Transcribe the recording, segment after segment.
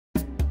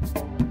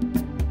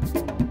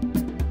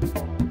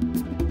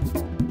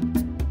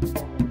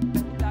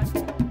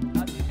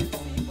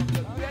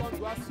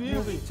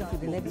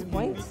the next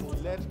point.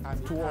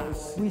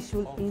 We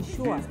should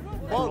ensure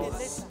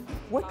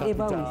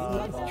whatever we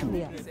see is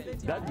clear.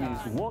 That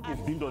means work is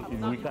being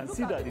done. We can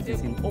see that it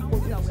is in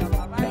opposite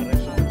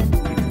direction.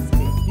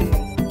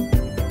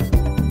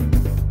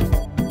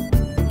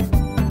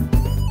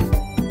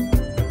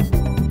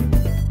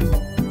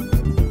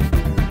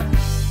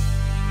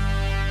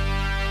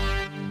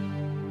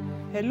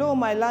 Hello,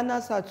 my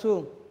learners at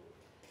home.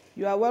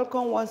 You are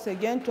welcome once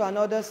again to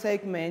another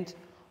segment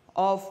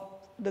of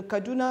the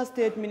Kaduna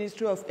State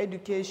Ministry of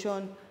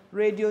Education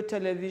Radio,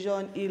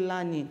 Television,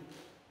 E-Learning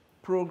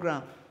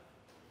program.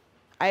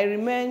 I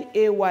remain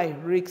A.Y.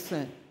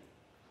 Rickson.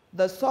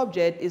 The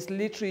subject is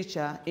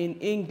literature in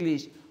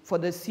English for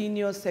the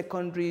senior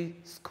secondary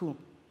school.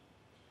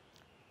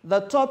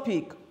 The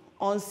topic,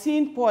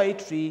 unseen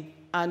poetry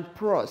and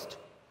prose.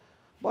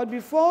 But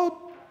before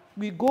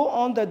we go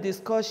on the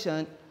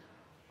discussion,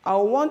 I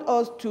want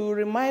us to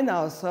remind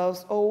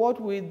ourselves of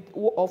what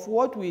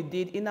we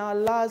did in our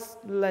last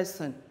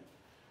lesson.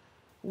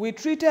 We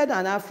treated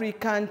an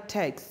African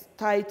text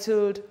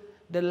titled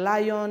The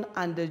Lion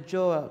and the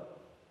Jewel.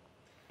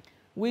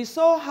 We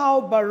saw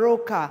how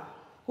Baroka,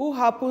 who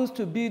happens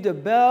to be the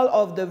belle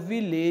of the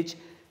village,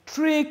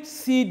 tricked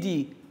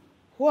Sidi,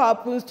 who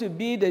happens to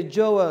be the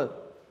jewel,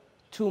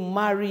 to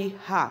marry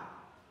her.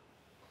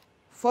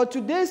 For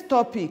today's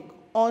topic,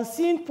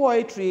 unseen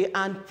poetry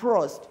and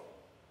prose,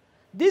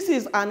 this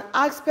is an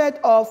aspect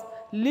of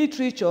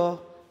literature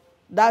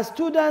that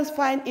students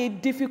find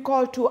it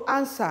difficult to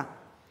answer.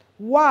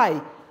 Why?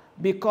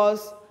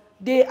 Because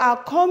they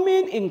are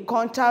coming in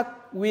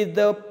contact with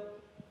the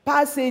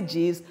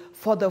passages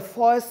for the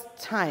first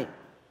time.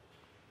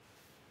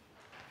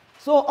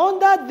 So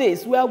under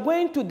this, we are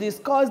going to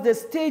discuss the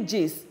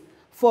stages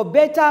for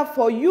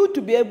you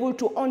to be able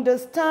to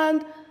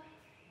understand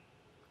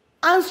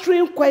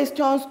answering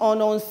questions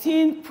on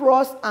unseen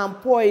prose and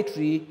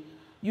poetry.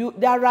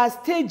 There are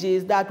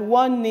stages that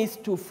one needs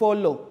to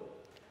follow.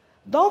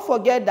 Don't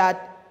forget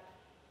that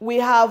we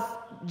have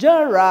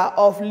genre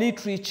of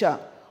literature,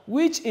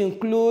 which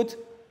include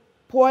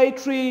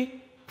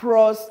poetry,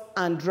 prose,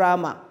 and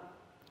drama.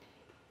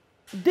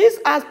 This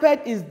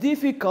aspect is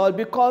difficult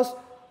because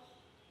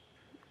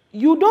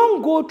you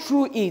don't go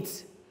through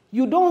it,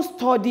 you don't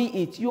study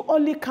it, you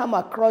only come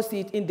across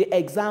it in the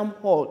exam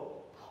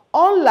hall.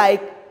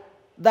 Unlike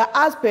the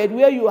aspect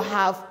where you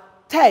have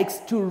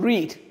text to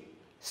read,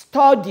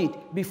 studied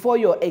before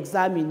your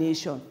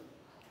examination.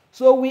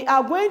 So we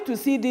are going to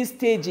see these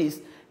stages.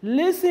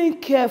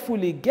 Listen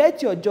carefully,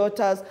 get your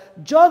jotters,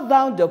 jot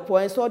down the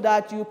points so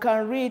that you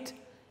can read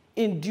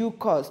in due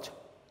course.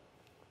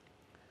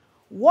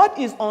 What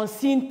is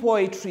unseen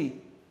poetry?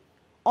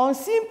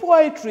 Unseen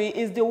poetry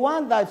is the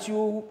one that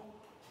you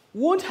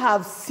won't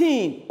have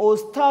seen or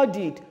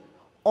studied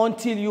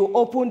until you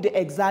open the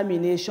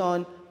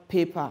examination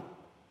paper.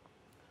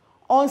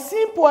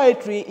 Unseen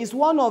poetry is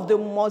one of the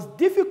most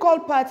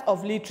difficult parts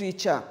of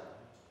literature.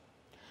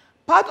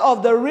 Part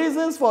of the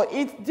reasons for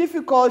its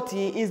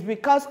difficulty is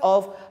because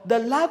of the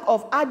lack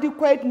of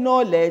adequate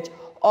knowledge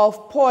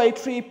of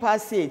poetry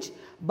passage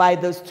by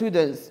the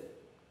students.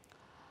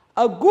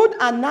 A good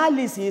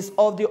analysis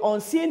of the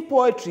unseen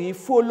poetry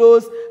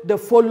follows the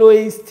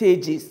following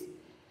stages.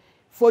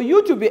 For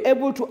you to be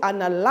able to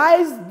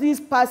analyze these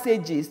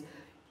passages,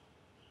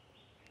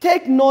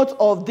 take note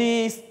of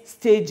these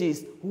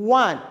stages.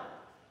 1.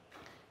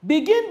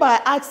 Begin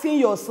by asking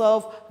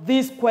yourself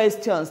these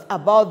questions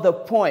about the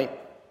poem.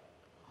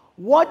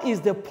 What is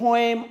the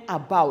poem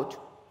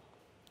about?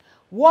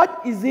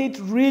 What is it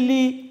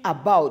really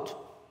about?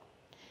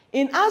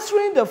 In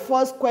answering the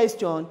first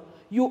question,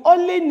 you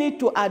only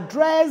need to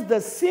address the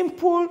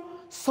simple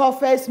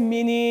surface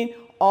meaning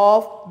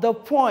of the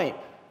poem.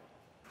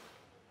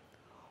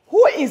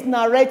 Who is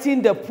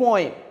narrating the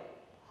poem?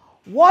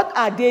 What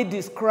are they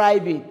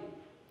describing?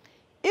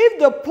 If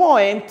the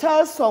poem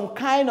tells some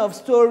kind of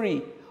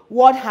story,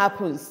 what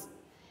happens?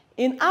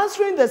 In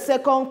answering the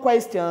second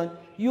question,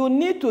 you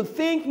need to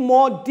think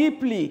more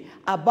deeply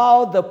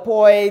about the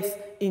poet's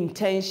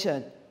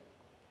intention.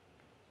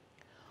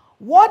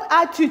 What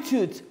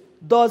attitude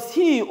does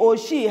he or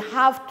she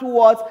have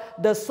towards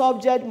the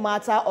subject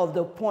matter of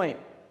the poem?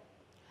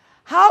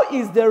 How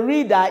is the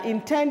reader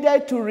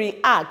intended to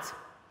react?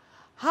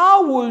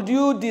 How would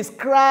you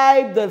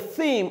describe the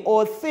theme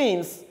or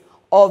themes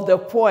of the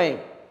poem?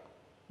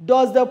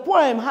 Does the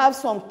poem have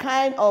some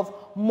kind of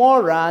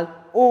moral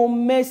or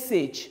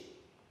message?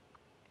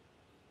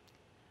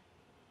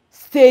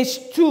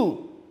 Stage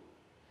 2.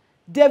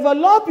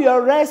 Develop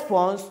your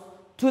response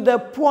to the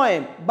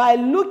poem by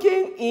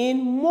looking in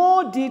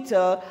more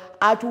detail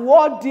at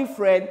what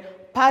different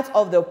parts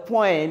of the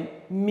poem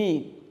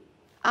mean.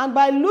 And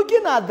by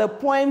looking at the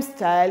poem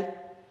style,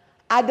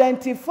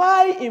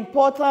 identify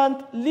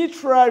important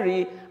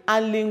literary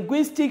and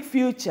linguistic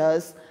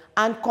features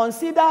and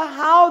consider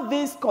how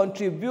this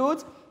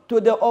contributes to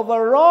the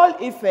overall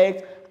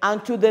effect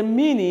and to the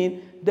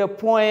meaning the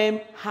poem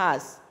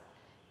has.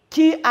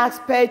 Key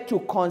aspects to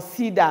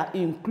consider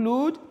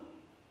include: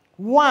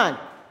 1.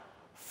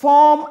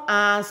 Form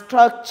and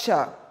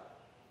structure.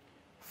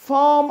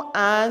 form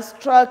and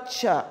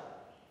structure.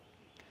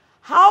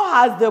 How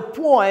has the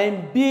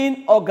poem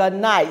been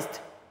organized?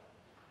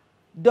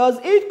 Does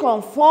it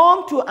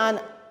conform to an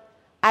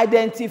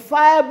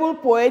identifiable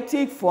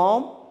poetic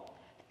form?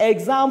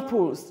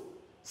 Examples: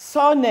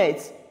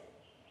 sonnet,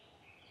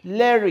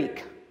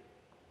 lyric.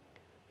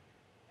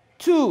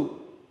 2.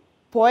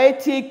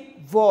 Poetic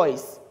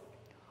voice.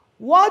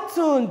 What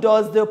tone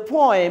does the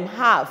poem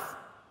have?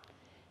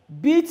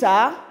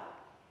 Bitter,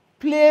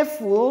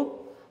 playful,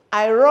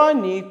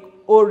 ironic,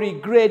 or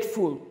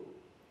regretful?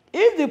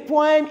 If the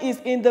poem is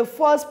in the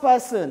first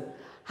person,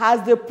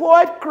 has the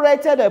poet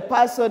created a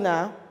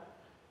persona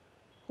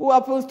who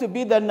happens to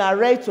be the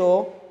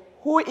narrator,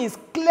 who is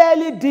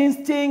clearly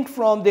distinct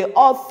from the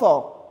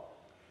author?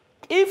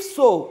 If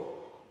so,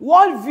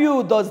 what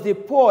view does the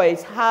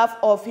poet have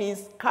of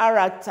his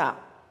character?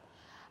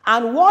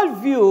 And what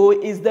view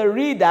is the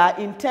reader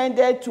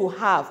intended to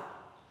have?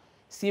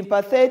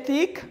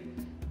 Sympathetic,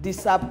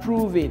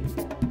 disapproving.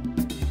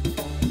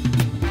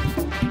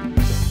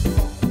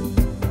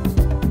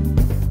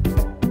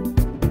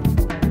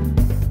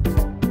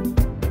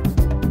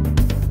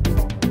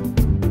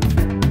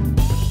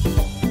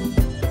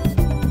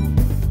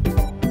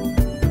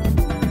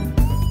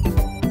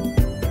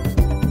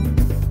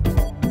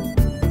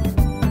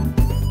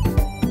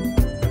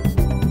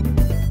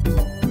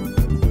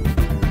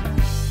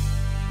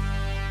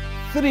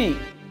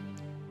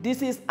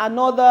 This is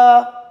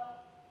another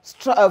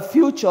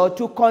feature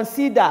to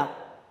consider,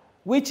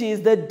 which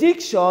is the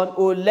diction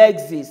or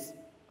lexis.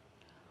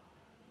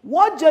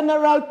 What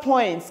general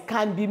points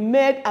can be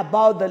made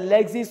about the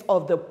lexis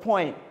of the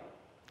poem?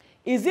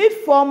 Is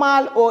it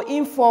formal or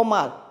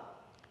informal?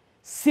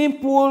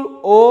 Simple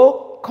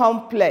or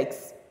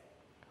complex?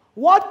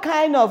 What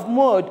kind of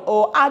mood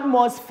or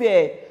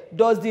atmosphere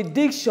does the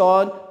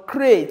diction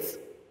create?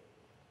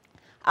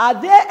 Are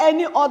there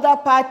any other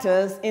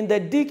patterns in the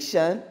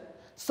diction,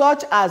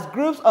 such as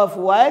groups of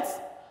words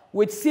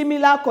with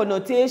similar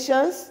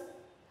connotations?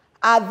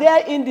 Are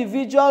there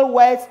individual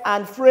words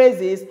and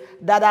phrases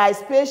that are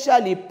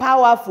especially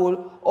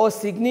powerful or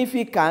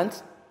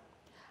significant?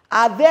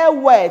 Are there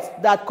words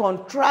that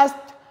contrast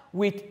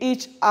with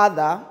each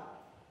other?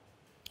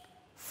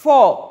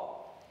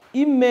 4.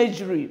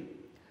 Imagery.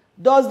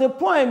 Does the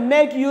poem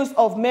make use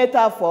of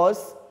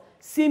metaphors,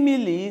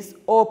 similes,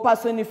 or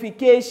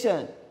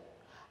personification?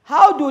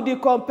 How do the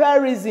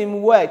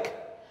comparisons work,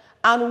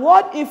 and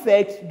what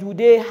effect do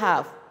they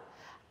have?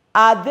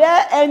 Are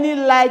there any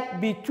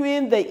light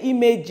between the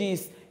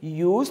images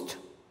used?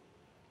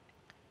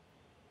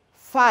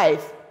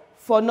 5.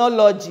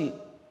 Phonology,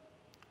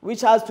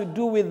 which has to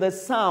do with the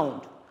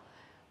sound.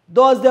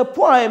 Does the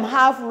poem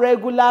have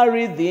regular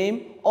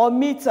rhythm or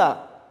meter?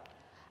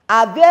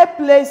 Are there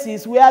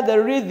places where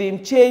the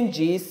rhythm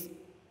changes?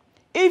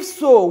 If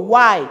so,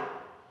 why?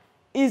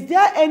 Is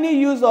there any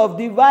use of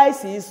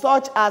devices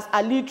such as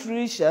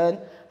alliteration,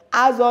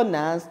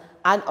 assonance,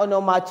 and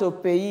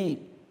onomatopoeia?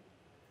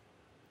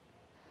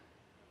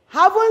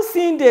 Having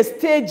seen the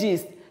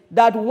stages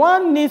that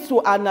one needs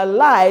to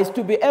analyze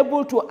to be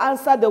able to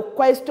answer the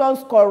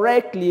questions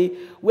correctly,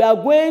 we are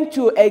going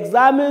to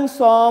examine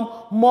some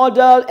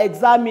model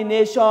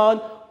examination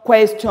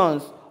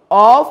questions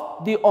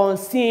of the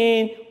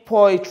unseen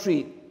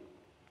poetry.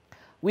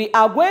 We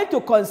are going to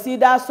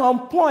consider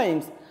some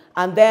poems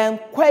and then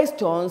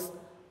questions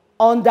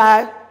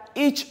under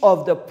each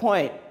of the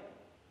poems.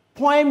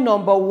 Poem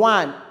number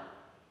 1.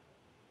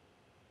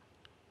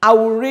 I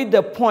will read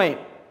the poem.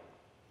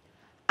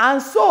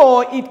 And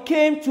so it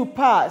came to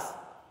pass,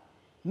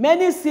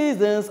 many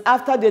seasons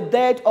after the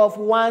death of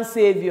one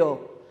Savior,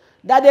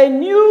 that a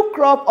new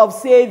crop of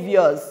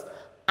saviors,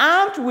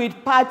 armed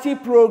with party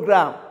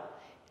program,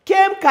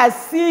 came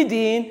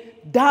cascading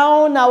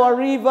down our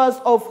rivers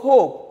of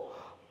hope,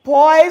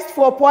 poised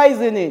for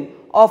poisoning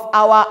of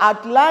our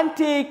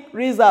Atlantic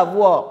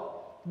reservoir.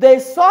 They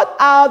sought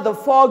out the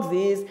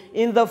foxes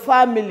in the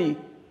family,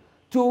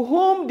 to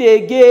whom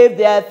they gave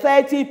their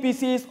 30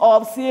 pieces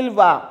of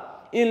silver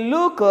in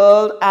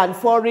local and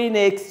foreign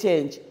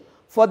exchange,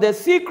 for the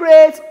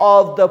secret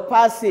of the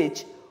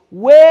passage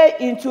way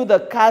into the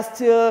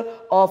castle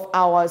of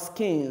our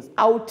skins.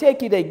 I will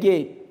take it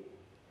again.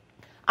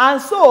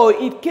 And so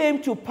it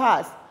came to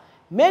pass,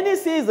 many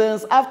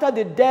seasons after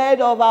the death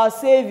of our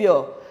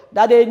Savior,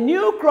 that a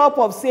new crop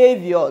of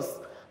saviors,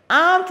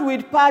 armed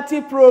with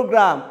party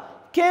program,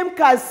 came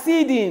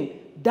cascading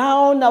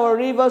down our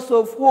rivers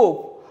of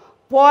hope,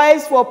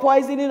 poised for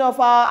poisoning of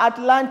our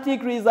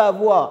Atlantic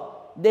reservoir.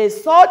 They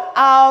sought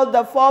out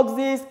the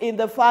foxes in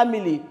the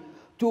family,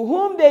 to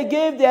whom they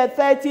gave their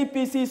 30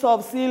 pieces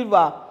of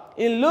silver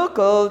in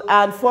local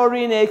and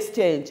foreign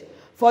exchange,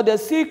 for the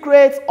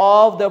secret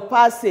of the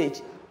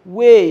passage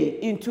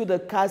way into the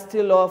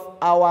castle of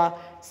our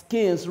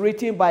skins,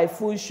 written by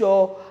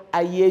Funsho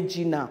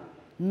Ayejina.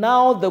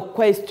 Now the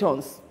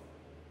questions.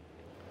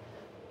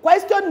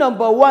 Question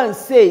number 1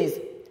 says,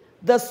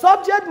 the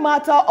subject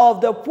matter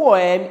of the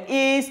poem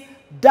is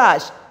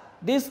dash.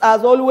 This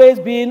has always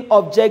been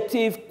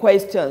objective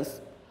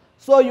questions.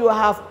 So you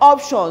have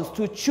options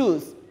to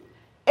choose.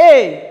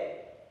 A,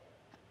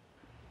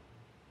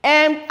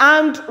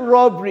 armed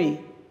robbery.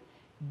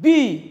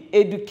 B,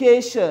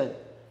 education.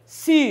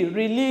 C,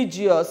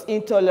 religious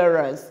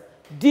intolerance.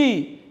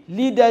 D,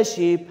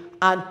 leadership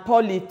and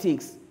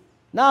politics.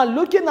 Now,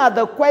 looking at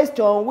the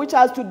question which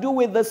has to do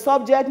with the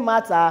subject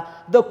matter,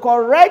 the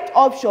correct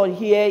option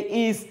here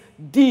is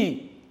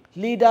D,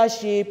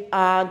 leadership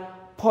and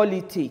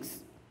politics.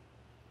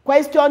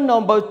 Question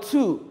number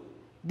 2.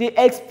 The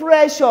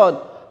expression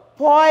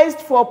poised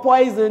for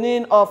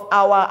poisoning of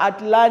our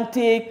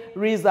Atlantic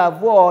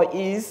reservoir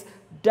is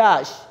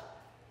dash.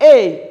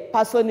 A,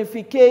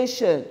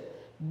 personification.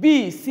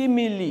 B,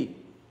 simile.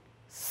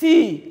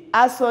 C,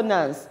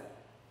 assonance.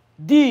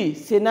 D,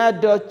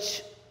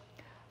 synecdoche.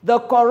 The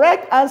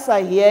correct answer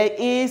here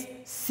is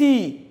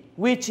C,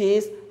 which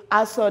is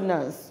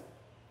assonance.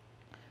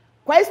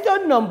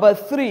 Question number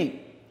 3.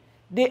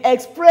 The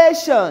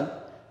expression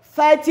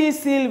 30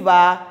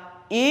 silver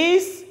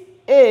is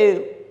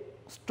A,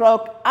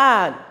 stroke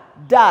and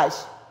dash.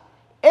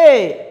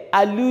 A,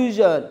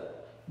 allusion.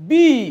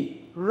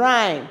 B,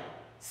 rhyme.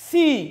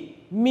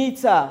 C,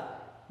 meter.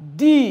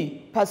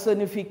 D,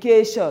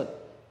 personification.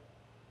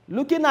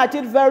 Looking at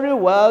it very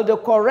well, the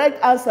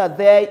correct answer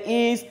there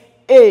is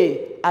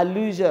A,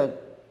 allusion.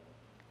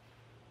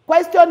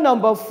 Question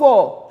number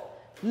 4.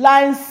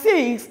 Line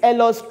 6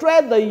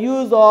 illustrates the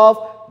use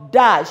of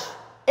dash.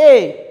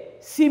 A,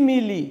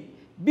 simile.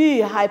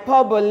 B,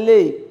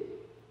 hyperbole.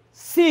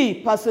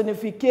 C,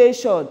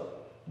 personification.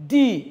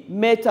 D,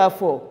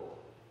 metaphor.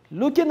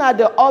 Looking at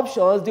the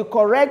options, the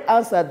correct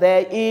answer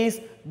there is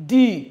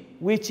D,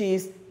 which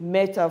is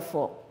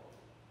metaphor.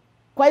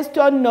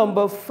 Question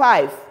number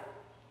 5.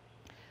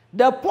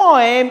 The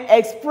poem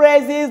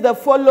expresses the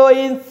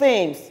following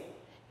themes.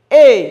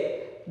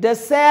 A, the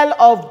cell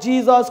of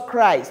Jesus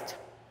Christ.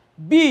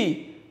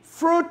 B,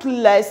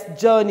 fruitless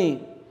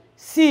journey.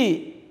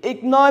 C,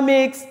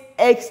 economics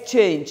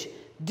exchange.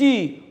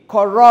 D,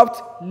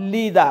 corrupt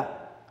leader.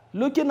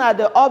 Looking at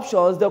the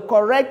options, the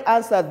correct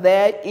answer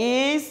there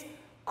is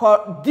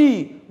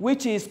D,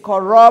 which is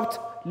corrupt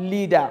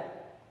leader.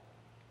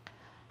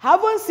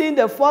 Having seen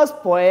the first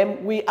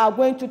poem, we are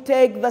going to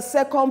take the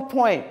second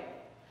poem.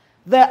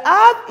 The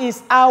earth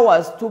is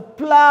ours to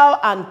plow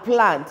and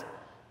plant.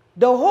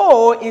 The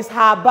hoe is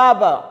her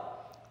barber,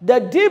 the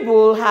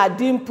dibble her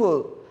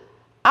dimple.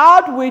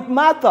 Out with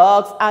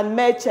mattocks and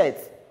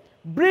machetes.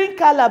 Bring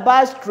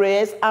calabash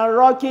trays and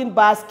rocking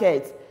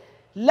baskets.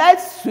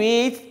 Let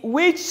sweet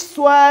which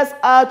swells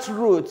out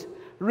root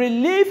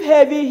relieve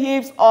heavy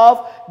heaps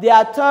of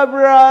their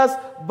tuberous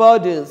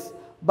bodies.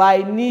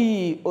 By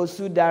Niyi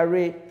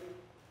Osudare.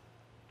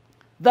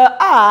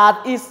 The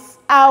earth is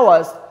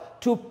ours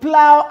to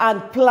plow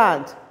and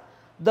plant.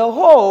 The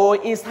hoe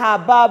is her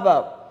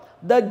barber,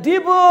 the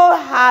dibble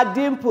her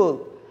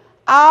dimple.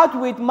 Out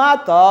with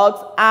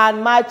mattocks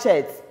and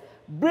machetes.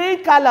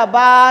 Bring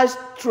calabash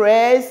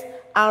trays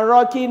and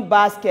rocking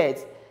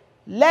baskets.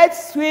 Let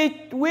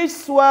sweet which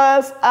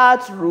swells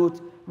out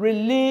root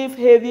relieve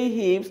heavy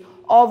heaps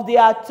of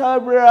their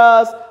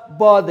tuberous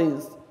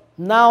bodies.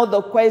 Now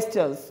the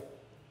questions.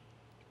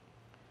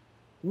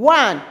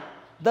 1.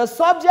 The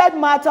subject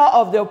matter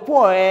of the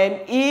poem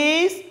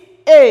is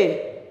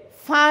A,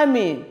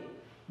 farming.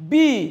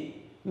 B,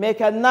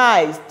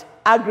 mechanized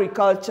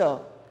agriculture.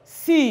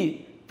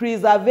 C,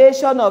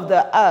 preservation of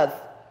the earth.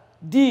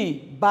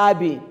 D,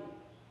 barbing.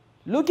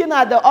 Looking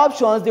at the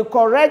options, the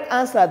correct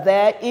answer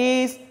there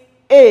is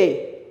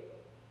A,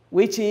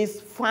 which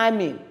is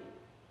farming.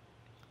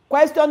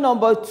 Question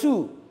number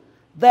 2.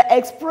 The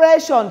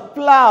expression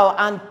plow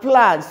and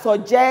plant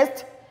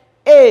suggests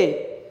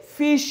A,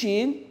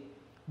 fishing.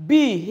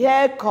 B,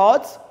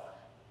 haircut.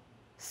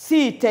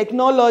 C,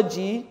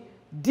 technology.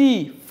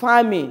 D,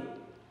 farming.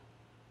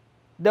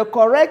 The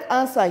correct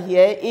answer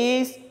here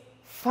is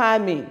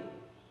farming.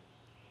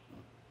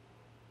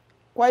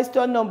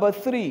 Question number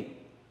 3.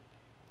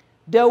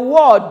 The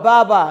word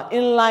barber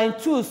in line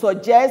 2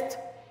 suggests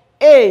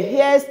A,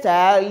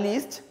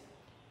 hairstylist.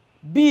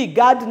 B,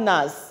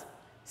 gardeners.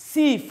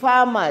 C,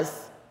 farmers.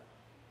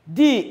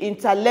 D,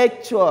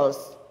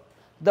 intellectuals.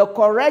 The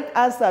correct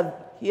answer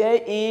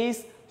here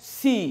is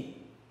C,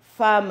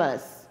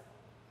 farmers.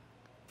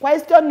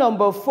 Question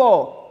number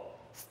 4.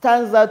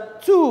 Stanza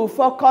 2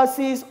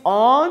 focuses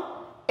on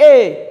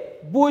A,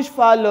 bush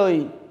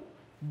fallowing.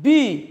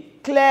 B,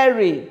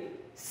 clearing.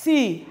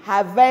 C,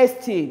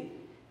 harvesting.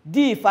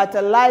 D,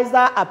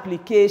 fertilizer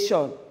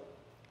application.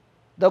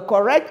 The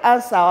correct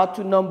answer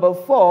to number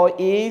 4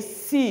 is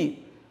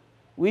C,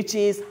 which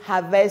is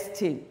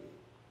harvesting.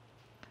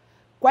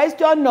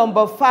 Question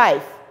number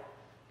 5.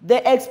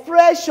 The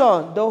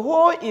expression, the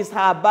hoe is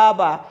her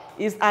barber,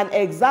 is an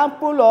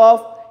example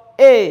of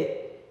A,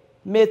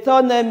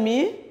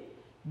 metonymy.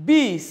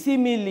 B,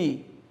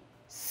 simile.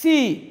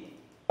 C,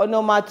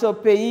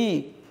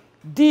 onomatopoeia.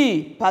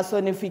 D,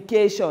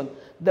 personification.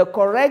 The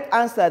correct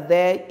answer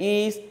there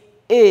is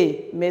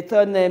A,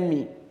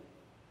 metonymy.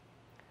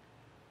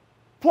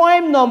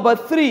 Poem number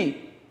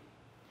 3.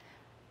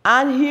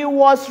 And he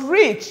was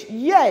rich,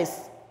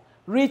 yes,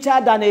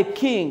 richer than a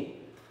king,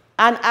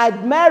 and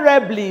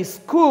admirably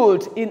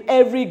schooled in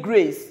every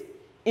grace.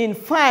 In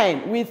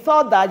fine, we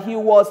thought that he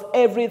was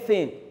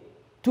everything,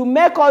 to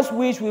make us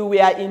wish we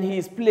were in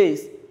his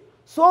place.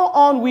 So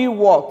on we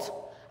walked,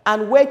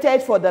 and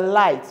waited for the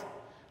light.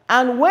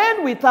 And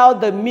when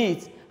without the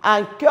meat,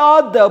 and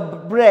cured the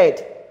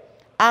bread,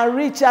 and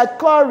Richard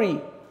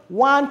Cory,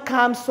 one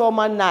calm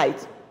summer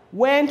night,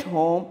 went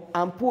home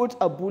and put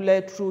a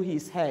bullet through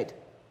his head.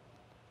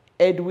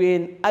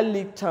 Edwin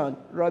Allington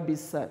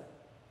Robinson.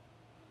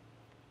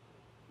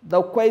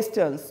 The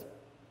questions.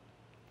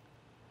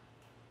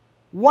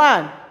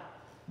 1.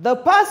 The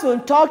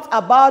person talked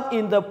about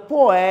in the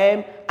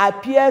poem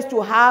appears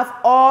to have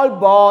all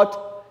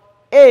but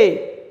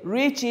A.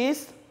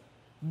 Riches,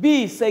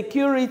 B.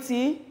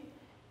 Security,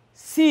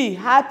 C.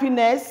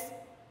 Happiness,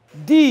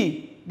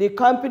 D. The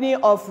company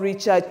of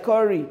Richard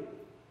Cory.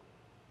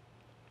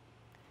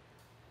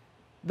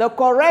 The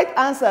correct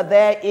answer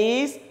there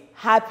is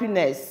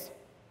happiness.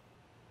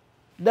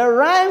 The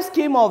rhyme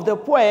scheme of the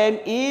poem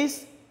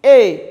is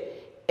A.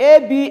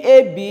 A, B,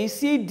 A, B,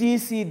 C, D,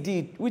 C,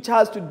 D, which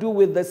has to do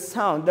with the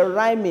sound, the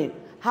rhyming,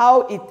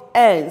 how it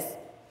ends.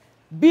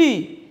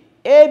 B,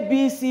 A,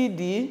 B, C,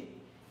 D,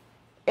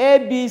 A,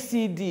 B,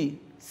 C, D.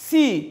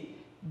 C,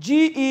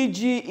 G, E,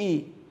 G,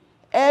 E,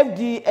 F,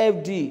 D,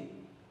 F, D.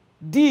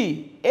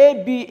 D,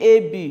 A, B,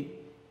 A, B,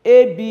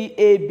 A, B,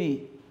 A,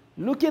 B.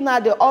 Looking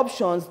at the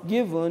options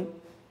given,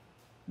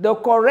 the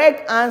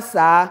correct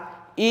answer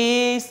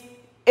is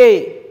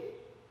A.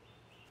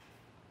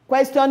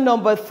 Question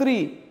number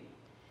 3.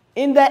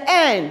 In the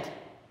end,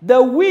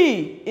 the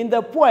we in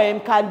the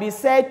poem can be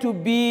said to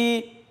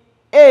be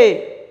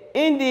A.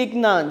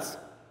 Indignant,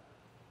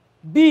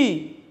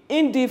 B.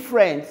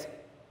 Indifferent,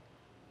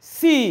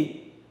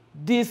 C.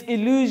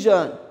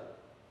 Disillusioned,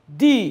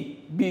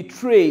 D.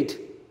 Betrayed.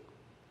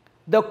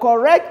 The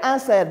correct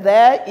answer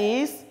there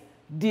is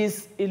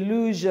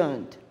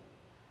disillusioned.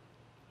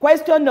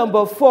 Question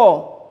number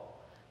 4.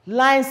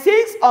 Line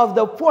 6 of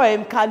the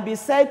poem can be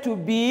said to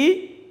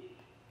be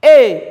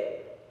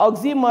A.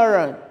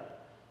 Oxymoron,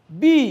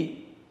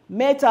 B.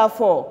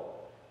 Metaphor,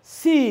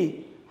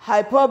 C.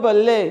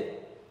 Hyperbole,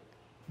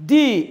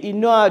 D.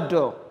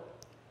 Innuendo.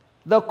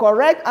 The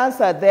correct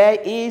answer there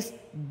is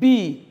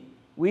B,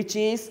 which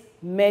is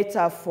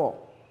metaphor.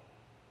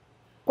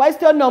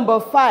 Question number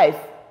 5.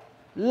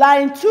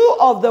 Line 2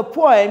 of the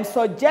poem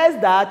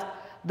suggests that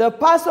the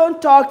person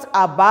talked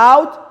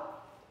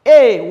about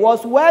A.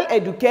 was well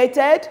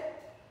educated,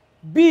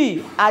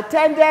 B.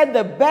 attended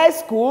the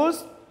best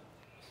schools,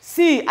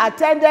 C.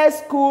 attended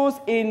schools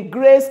in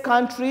Grace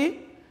Country,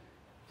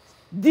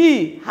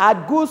 D.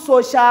 had good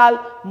social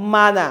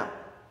manner.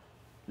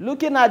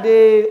 Looking at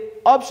the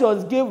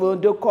options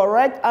given, the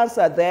correct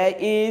answer there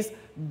is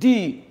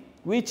D,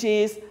 which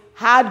is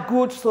had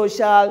good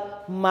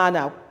social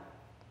manner.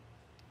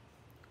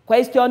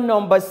 Question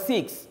number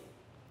 6.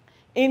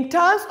 In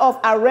terms of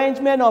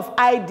arrangement of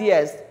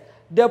ideas,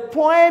 the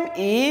poem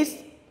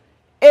is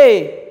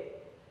A.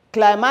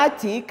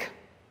 Climatic,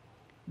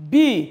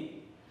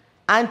 B.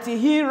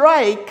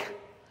 Anti-heroic,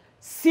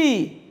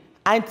 C.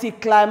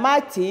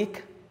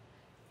 Anticlimactic,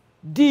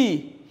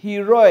 D.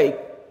 Heroic.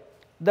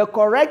 The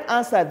correct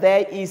answer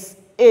there is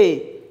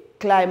A.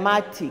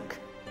 Climatic.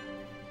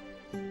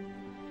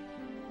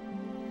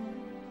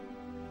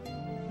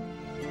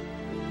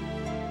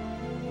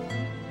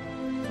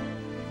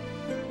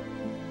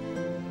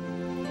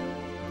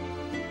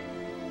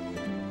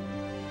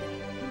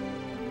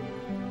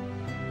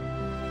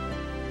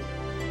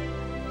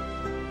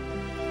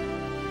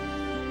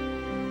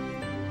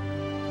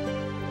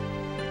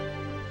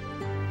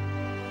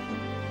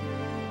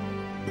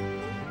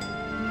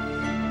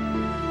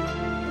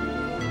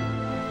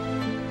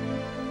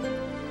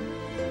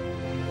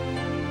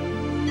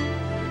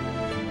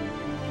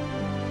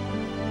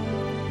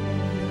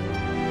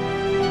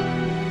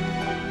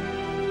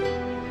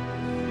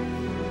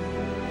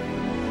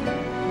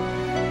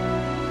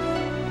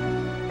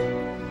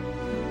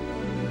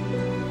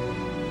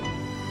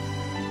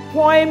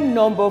 Poem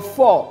number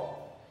 4.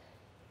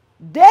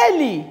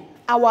 Daily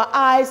our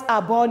eyes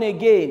are born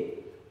again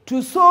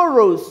to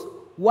sorrows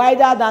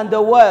wider than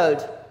the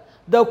world.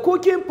 The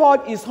cooking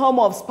pot is home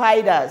of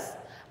spiders,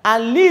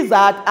 and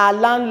lizards are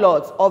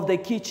landlords of the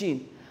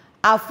kitchen,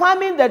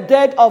 affirming the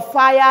death of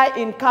fire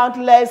in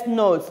countless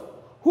notes.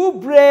 Who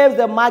braves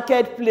the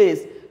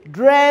marketplace,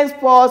 drains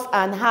purse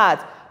and heart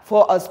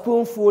for a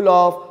spoonful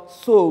of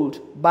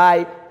sold,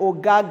 by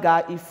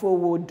Ogaga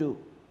Ifowodo.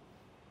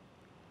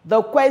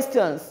 The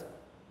questions.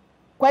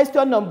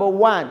 Question number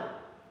 1.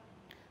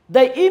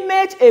 The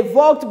image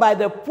evoked by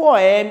the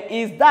poem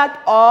is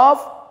that of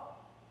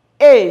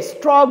A.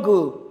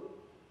 Struggle,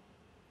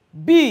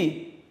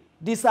 B.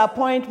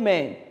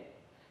 Disappointment,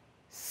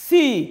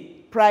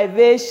 C.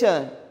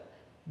 Privation,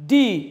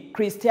 D.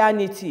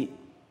 Christianity.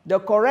 The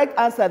correct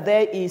answer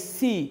there is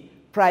C.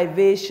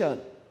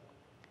 Privation.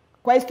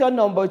 Question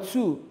number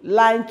 2.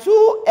 Line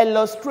 2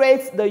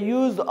 illustrates the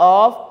use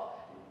of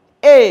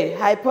A.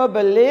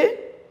 Hyperbole,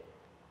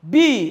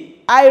 B.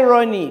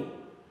 Irony,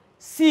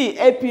 C.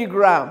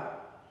 Epigram,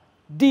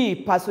 D,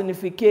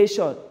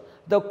 personification.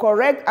 The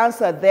correct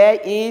answer there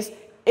is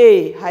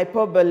A,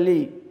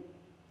 hyperbole.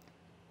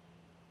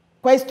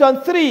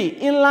 Question 3,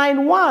 in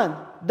line 1,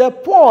 the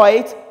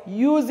poet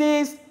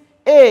uses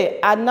A,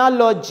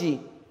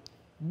 analogy,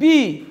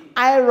 B,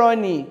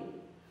 irony,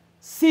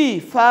 C,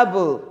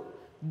 fable,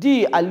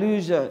 D,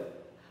 allusion.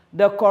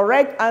 The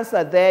correct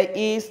answer there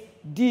is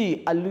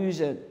D,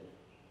 allusion.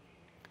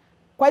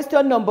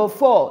 Question number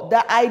 4,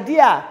 the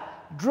idea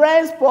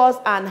drains, pause,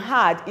 and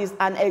hard is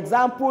an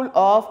example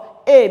of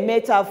A,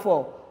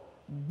 metaphor,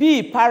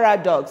 B,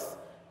 paradox,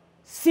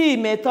 C,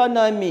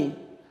 metonymy,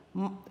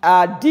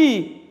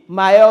 D,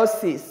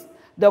 meiosis.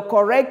 The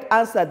correct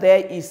answer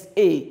there is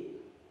A,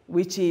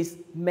 which is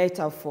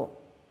metaphor.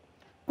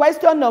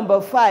 Question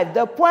number 5,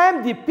 the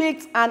poem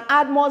depicts an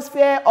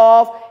atmosphere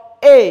of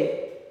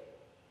A,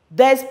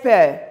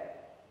 despair,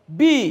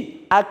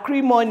 B,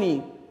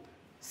 acrimony,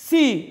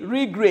 C,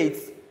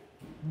 regrets,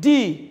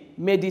 D,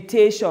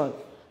 meditation.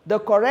 The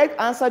correct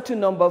answer to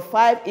number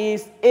 5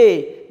 is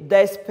A,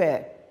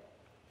 despair.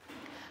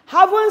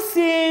 Having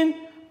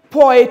seen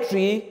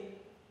poetry,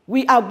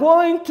 we are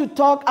going to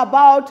talk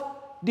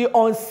about the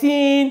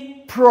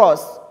unseen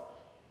prose.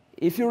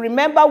 If you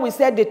remember, we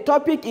said the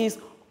topic is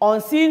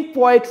unseen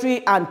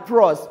poetry and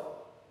prose.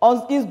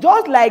 It's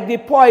just like the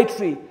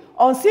poetry.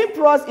 Unseen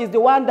prose is the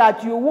one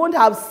that you won't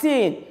have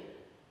seen,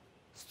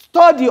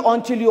 study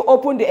until you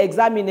open the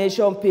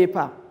examination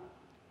paper.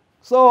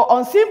 So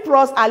unseen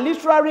prose are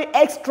literary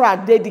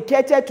extracts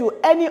dedicated to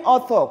any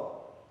author.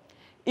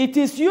 It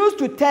is used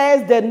to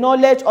test the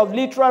knowledge of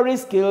literary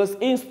skills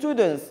in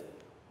students.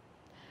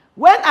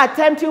 When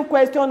attempting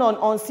question on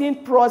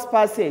unseen prose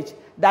passage,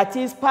 that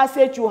is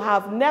passage you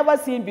have never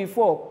seen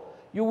before,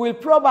 you will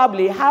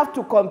probably have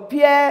to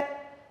compare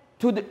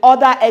to the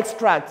other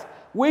extracts,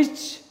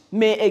 which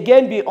may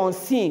again be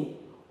unseen,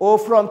 or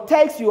from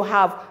text you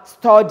have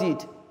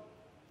studied.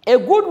 A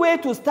good way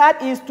to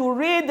start is to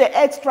read the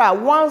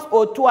extract once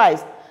or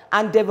twice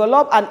and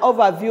develop an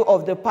overview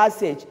of the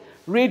passage.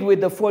 Read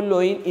with the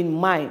following in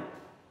mind.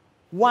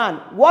 1.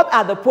 What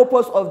are the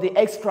purpose of the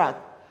extract?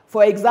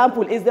 For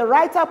example, is the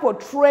writer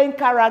portraying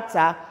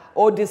character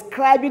or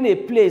describing a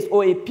place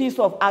or a piece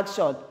of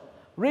action?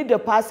 Read the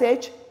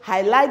passage,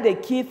 highlight the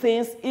key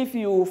things if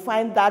you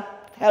find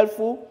that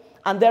helpful,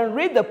 and then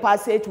read the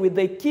passage with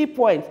the key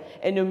points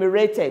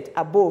enumerated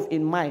above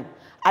in mind.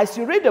 As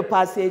you read the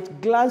passage,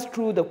 glance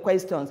through the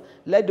questions.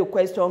 Let the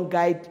question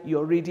guide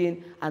your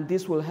reading, and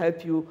this will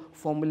help you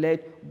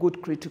formulate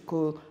good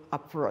critical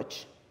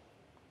approach.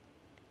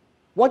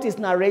 What is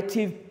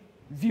narrative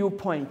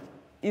viewpoint?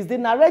 Is the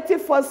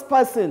narrative first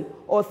person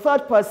or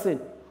third person?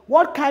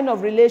 What kind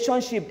of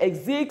relationship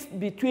exists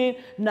between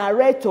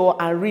narrator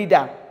and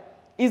reader?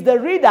 Is the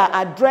reader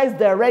addressed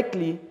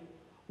directly?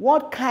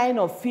 What kind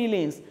of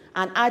feelings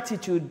and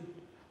attitude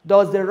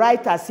does the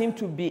writer seem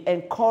to be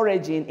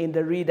encouraging in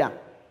the reader?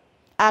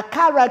 Are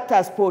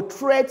characters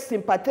portrayed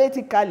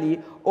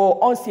sympathetically or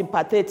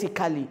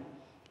unsympathetically?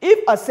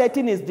 If a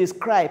setting is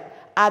described,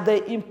 are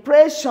the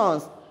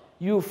impressions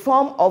you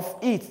form of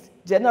it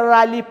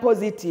generally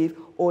positive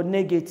or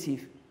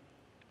negative?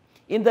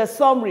 In the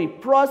summary,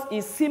 prose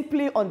is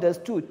simply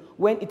understood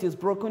when it is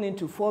broken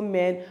into 4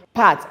 main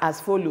parts as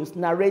follows.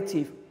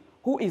 Narrative.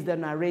 Who is the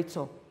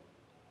narrator?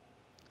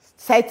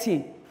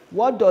 Setting.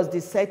 What does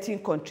the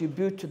setting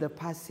contribute to the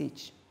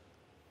passage?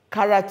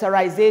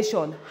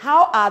 Characterization.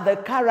 How are the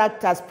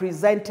characters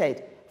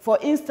presented? For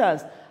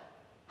instance,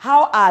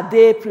 how are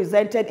they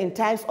presented in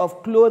terms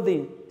of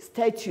clothing,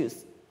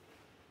 statues?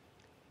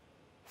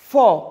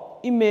 4.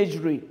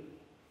 Imagery.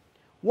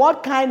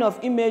 What kind of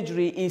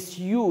imagery is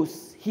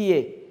used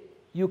here?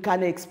 You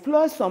can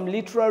explore some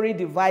literary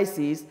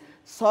devices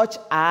such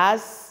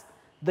as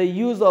the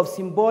use of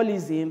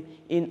symbolism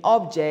in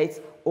objects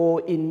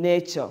or in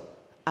nature,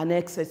 and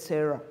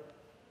etc.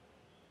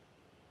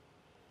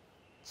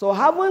 So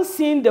having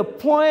seen the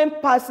poem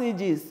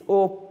passages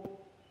or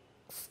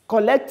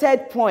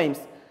collected poems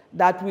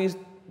that we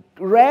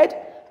read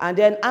and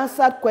then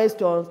answered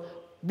questions,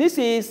 this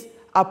is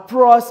a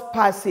prose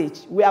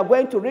passage. We are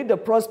going to read the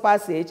prose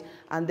passage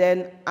and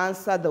then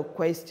answer the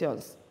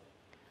questions.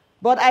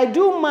 But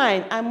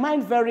I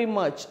mind very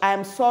much. I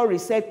am sorry,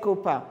 said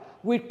Cooper,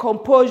 with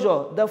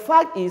composure. The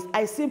fact is,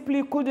 I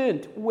simply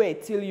couldn't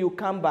wait till you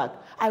come back.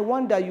 I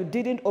wonder you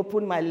didn't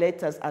open my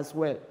letters as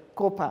well,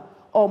 Cooper.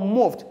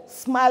 Unmoved,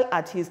 smiled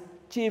at his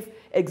chief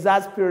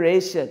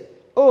exasperation.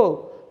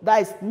 Oh,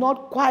 that is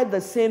not quite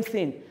the same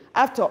thing.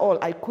 After all,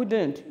 I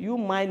couldn't. You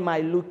mind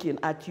my looking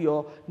at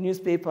your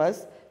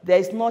newspapers? There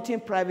is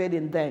nothing private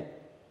in them.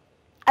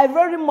 I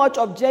very much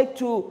object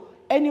to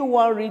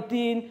anyone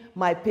reading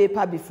my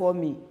paper before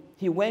me.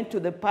 He went to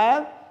the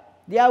pile.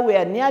 There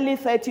were nearly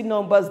 30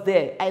 numbers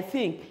there. I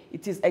think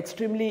it is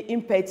extremely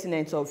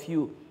impertinent of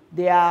you.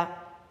 They are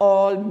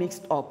all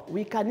mixed up.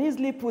 We can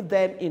easily put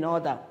them in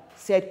order,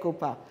 said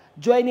Cooper,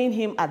 joining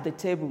him at the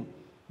table.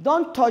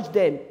 Don't touch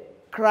them,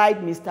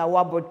 cried Mr.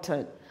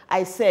 Warburton.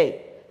 I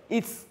say,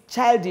 it's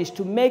childish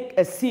to make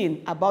a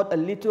scene about a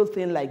little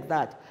thing like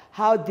that.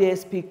 How dare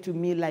speak to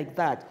me like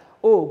that?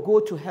 "Oh, go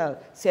to hell,"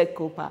 said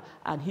Copper,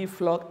 and he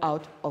flung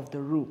out of the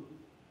room.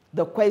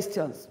 The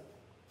questions.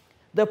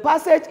 The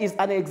passage is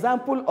an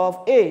example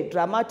of A,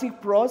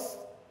 dramatic prose,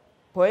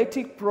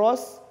 poetic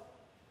prose,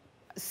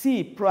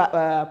 C,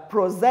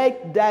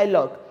 prosaic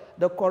dialogue.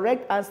 The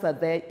correct answer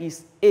there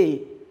is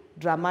A,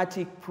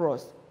 dramatic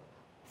prose.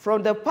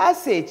 From the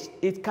passage,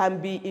 it can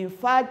be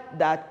inferred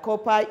that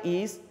Copper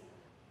is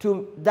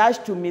dash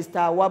to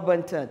Mr.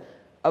 Warburton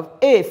of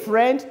A,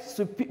 friend,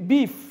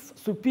 B,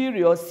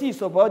 superior, C,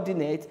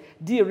 subordinate,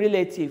 D,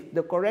 relative.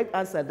 The correct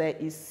answer there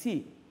is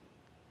C.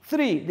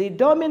 3, the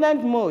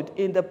dominant mode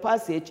in the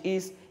passage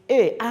is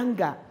A,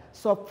 anger,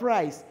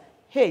 surprise,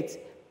 hate,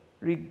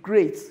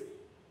 regret.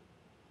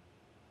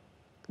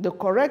 The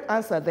correct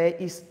answer there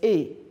is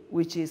A,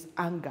 which is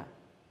anger.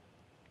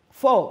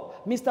 4,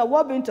 Mr.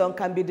 Warburton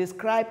can be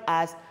described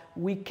as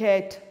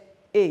wicked,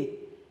 A,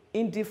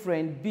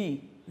 indifferent,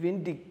 B,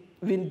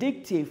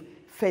 vindictive,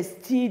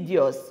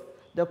 fastidious.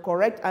 The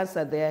correct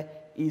answer there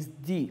is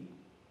D.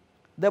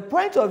 The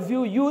point of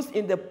view used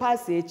in the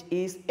passage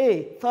is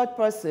A, third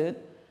person,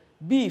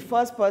 B,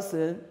 first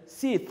person,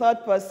 C,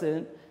 third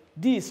person,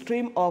 D,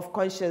 stream of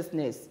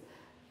consciousness.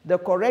 The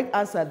correct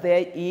answer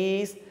there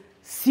is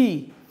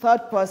C,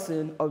 third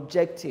person,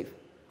 objective.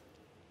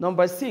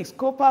 Number 6,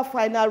 Copper's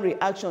final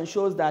reaction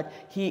shows that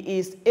he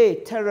is A,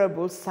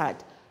 terrible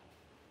sad.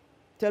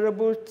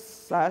 Terrible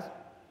sad,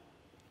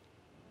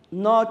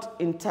 not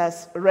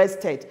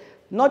interested.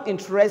 Not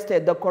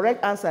interested, the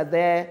correct answer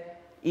there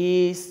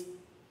is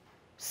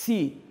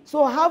C.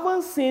 So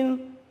having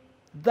seen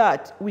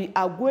that,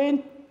 I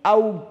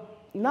will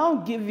now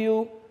give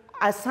you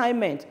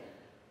assignment.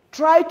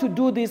 Try to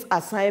do this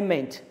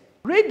assignment.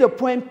 Read the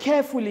poem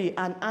carefully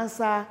and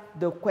answer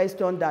the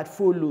question that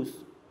follows.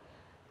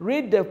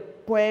 Read the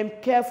poem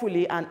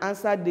carefully and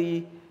answer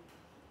the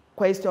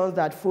questions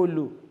that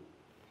follow.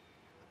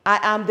 I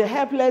am the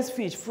helpless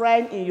fish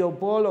frying in your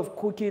bowl of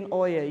cooking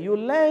oil. You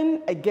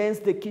lean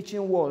against the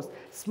kitchen walls,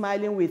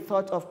 smiling with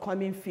thought of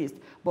coming feast,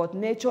 but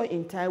nature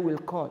in time will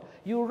call.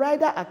 You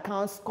rather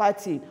account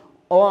squatting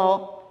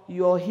or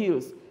your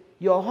heels.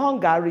 Your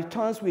hunger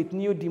returns with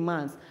new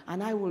demands,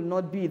 and I will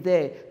not be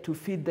there to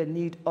feed the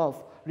need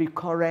of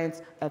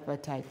recurrent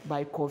appetite.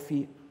 By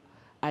Kofi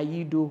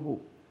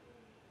Ayidoho.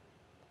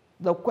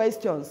 The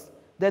questions.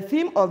 The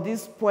theme of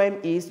this poem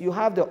is, you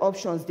have the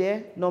options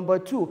there. Number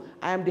 2,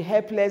 I am the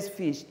helpless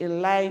fish.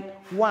 In line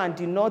 1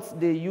 denotes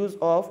the use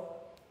of.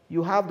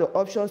 You have the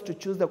options to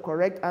choose the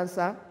correct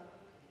answer.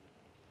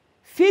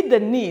 Feed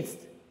the needs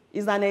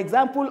is an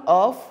example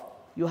of.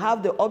 You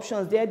have the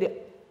options there.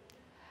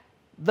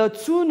 The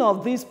tune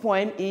of this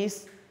poem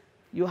is,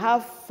 you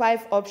have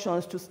 5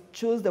 options to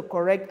choose the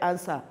correct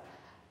answer.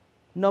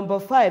 Number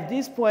 5,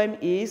 this poem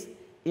is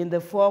in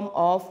the form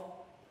of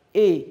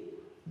A,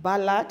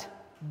 ballad,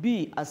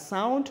 B, a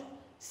sound,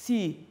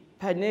 C,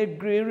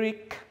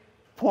 panegyric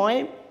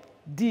poem,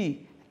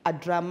 D, a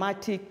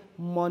dramatic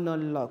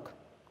monologue.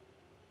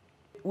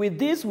 With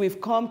this, we've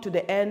come to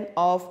the end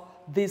of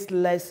this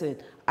lesson.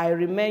 I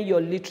remain your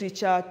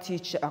literature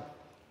teacher,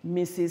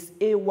 Mrs.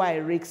 A.Y.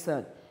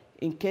 Rickson.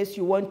 In case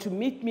you want to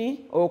meet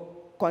me or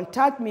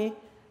contact me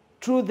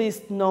through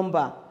this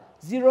number,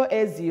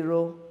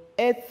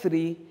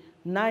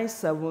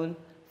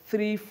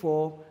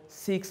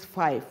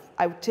 08083973465.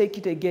 I will take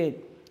it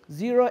again,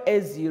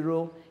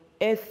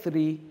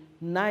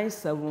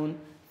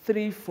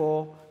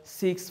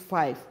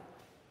 08083973465.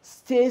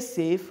 Stay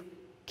safe,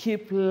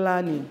 keep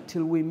learning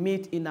till we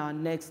meet in our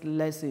next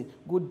lesson.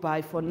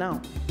 Goodbye for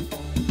now.